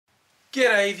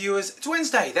G'day viewers, it's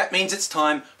Wednesday. That means it's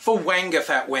time for Wanga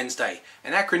Fat Wednesday,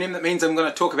 an acronym that means I'm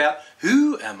going to talk about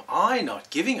who am I not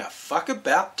giving a fuck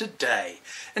about today.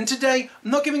 And today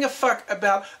I'm not giving a fuck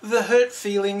about the hurt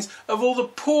feelings of all the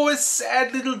poor,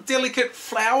 sad little delicate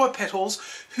flower petals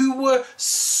who were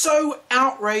so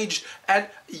outraged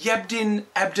at Yassmin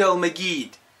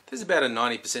Abdel-Magied. There's about a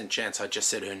 90% chance I just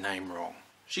said her name wrong.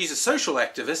 She's a social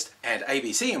activist and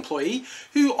ABC employee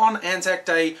who on ANZAC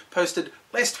Day posted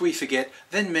 "Lest we forget,"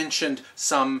 then mentioned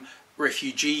some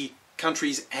refugee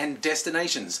countries and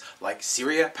destinations like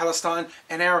Syria, Palestine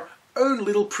and our own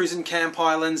little prison camp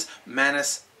islands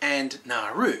Manus and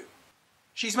Nauru.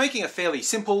 She's making a fairly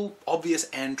simple, obvious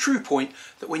and true point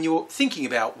that when you're thinking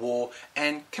about war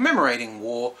and commemorating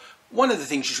war, one of the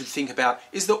things you should think about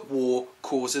is that war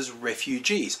causes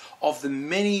refugees. Of the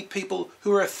many people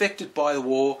who are affected by the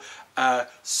war,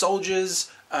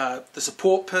 soldiers, the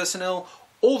support personnel,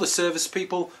 all the service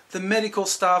people, the medical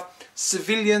staff,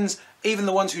 civilians, even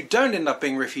the ones who don't end up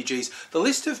being refugees, the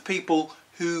list of people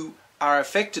who are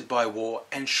affected by war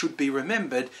and should be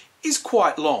remembered is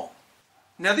quite long.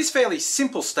 Now this fairly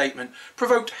simple statement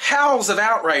provoked howls of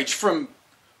outrage from,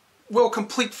 well,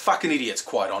 complete fucking idiots,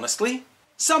 quite honestly.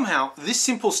 Somehow, this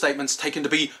simple statement's taken to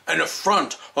be an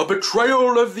affront, a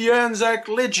betrayal of the ANZAC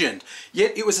legend.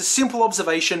 Yet it was a simple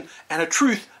observation and a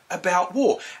truth about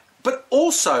war. But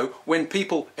also, when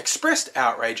people expressed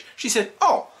outrage, she said,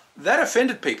 "Oh, that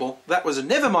offended people. That was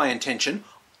never my intention.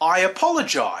 I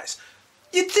apologise."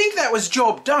 You'd think that was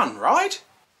job done, right?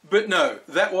 But no,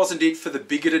 that wasn't it for the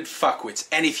bigoted fuckwits.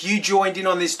 And if you joined in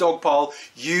on this dog pile,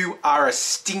 you are a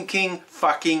stinking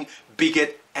fucking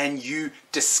bigot and you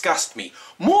disgust me.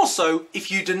 More so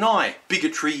if you deny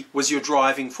bigotry was your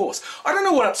driving force. I don't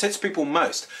know what upsets people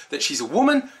most. That she's a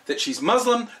woman, that she's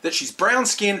Muslim, that she's brown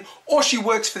skinned, or she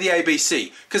works for the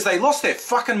ABC. Because they lost their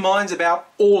fucking minds about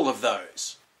all of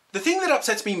those. The thing that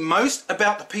upsets me most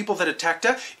about the people that attacked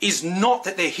her is not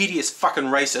that they're hideous fucking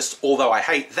racists, although I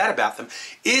hate that about them.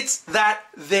 It's that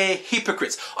they're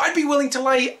hypocrites. I'd be willing to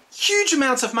lay huge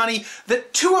amounts of money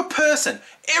that to a person,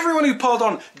 everyone who piled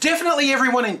on, definitely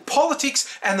everyone in politics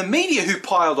and the media who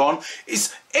piled on,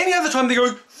 is any other time they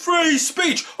go, "Free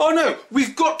speech. Oh no,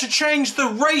 we've got to change the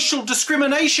Racial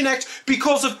Discrimination Act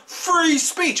because of free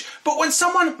speech." But when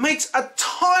someone makes a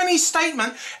tiny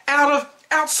statement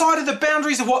outside of the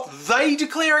boundaries of what they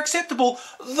declare acceptable,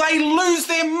 they lose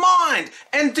their mind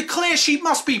and declare she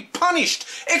must be punished,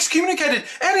 excommunicated,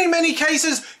 and in many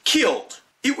cases, killed.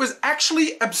 It was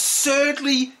actually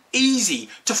absurdly easy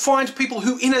to find people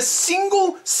who in a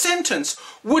single sentence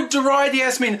would deride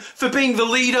Yassmin for being the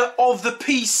leader of the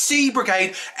PC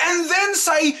brigade and then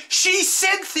say she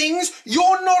said things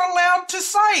you're not allowed to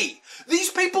say.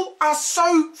 These people are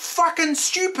so fucking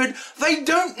stupid, they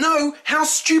don't know how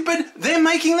stupid they're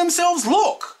making themselves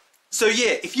look. So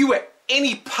yeah, if you were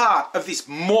any part of this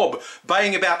mob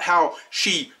baying about how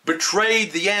she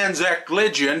betrayed the ANZAC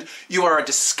legend, you are a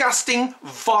disgusting,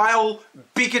 vile,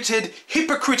 bigoted,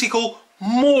 hypocritical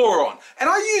moron. And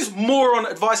I use moron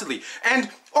advisedly. And,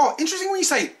 oh, interesting when you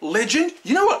say legend,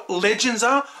 you know what legends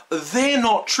are? They're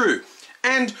not true.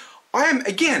 And I am,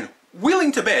 again,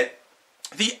 willing to bet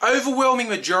the overwhelming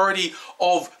majority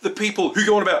of the people who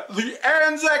go on about the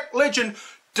ANZAC legend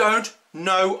don't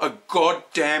know a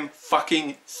goddamn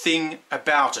fucking thing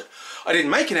about it. I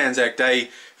didn't make an ANZAC Day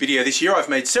video this year. I've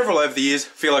made several over the years.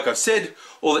 Feel like I've said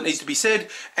all that needs to be said.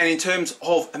 And in terms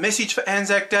of a message for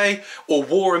ANZAC Day or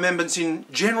war remembrance in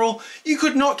general, you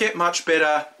could not get much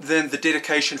better than the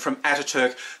dedication from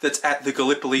Ataturk that's at the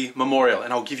Gallipoli Memorial.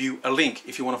 And I'll give you a link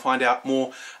if you want to find out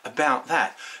more about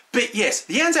that. But yes,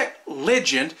 the ANZAC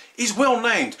legend is well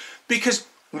named because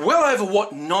well over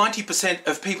what 90%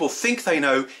 of people think they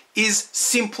know is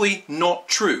simply not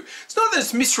true. It's not that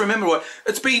it's misremembered,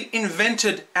 it's been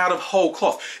invented out of whole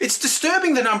cloth. It's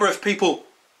disturbing the number of people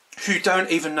who don't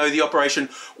even know the operation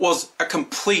was a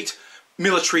complete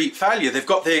military failure. They've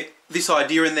got this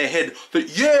idea in their head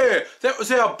that, yeah, that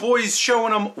was our boys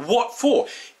showing them what for.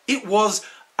 It was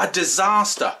a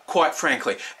disaster, quite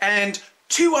frankly. And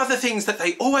two other things that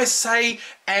they always say,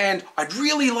 and I'd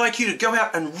really like you to go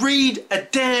out and read a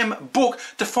damn book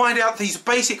to find out these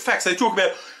basic facts. They talk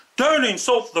about, don't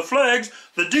insult the flags,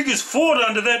 the diggers fought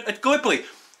under that at Gallipoli.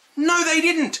 No, they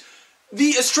didn't.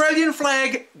 The Australian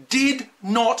flag did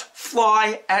not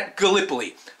fly at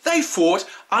Gallipoli. They fought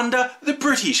under the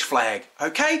British flag,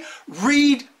 okay?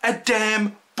 Read a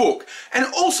damn book. And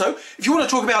also, if you want to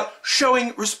talk about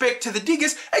showing respect to the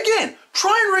diggers, again,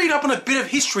 try and read up on a bit of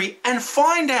history and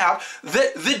find out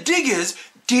that the diggers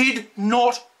did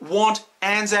not want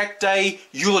ANZAC Day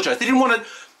eulogised. They didn't want it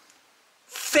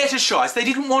fetishised. They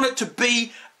didn't want it to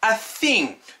be a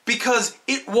thing because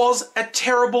it was a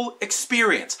terrible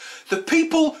experience. The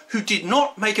people who did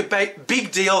not make a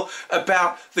big deal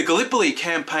about the Gallipoli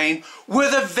campaign were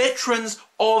the veterans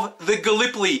of the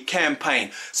Gallipoli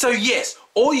campaign. So yes,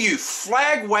 all you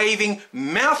flag-waving,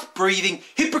 mouth-breathing,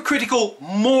 hypocritical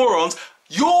morons,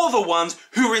 you're the ones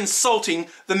who are insulting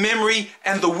the memory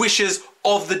and the wishes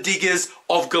of the diggers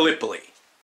of Gallipoli.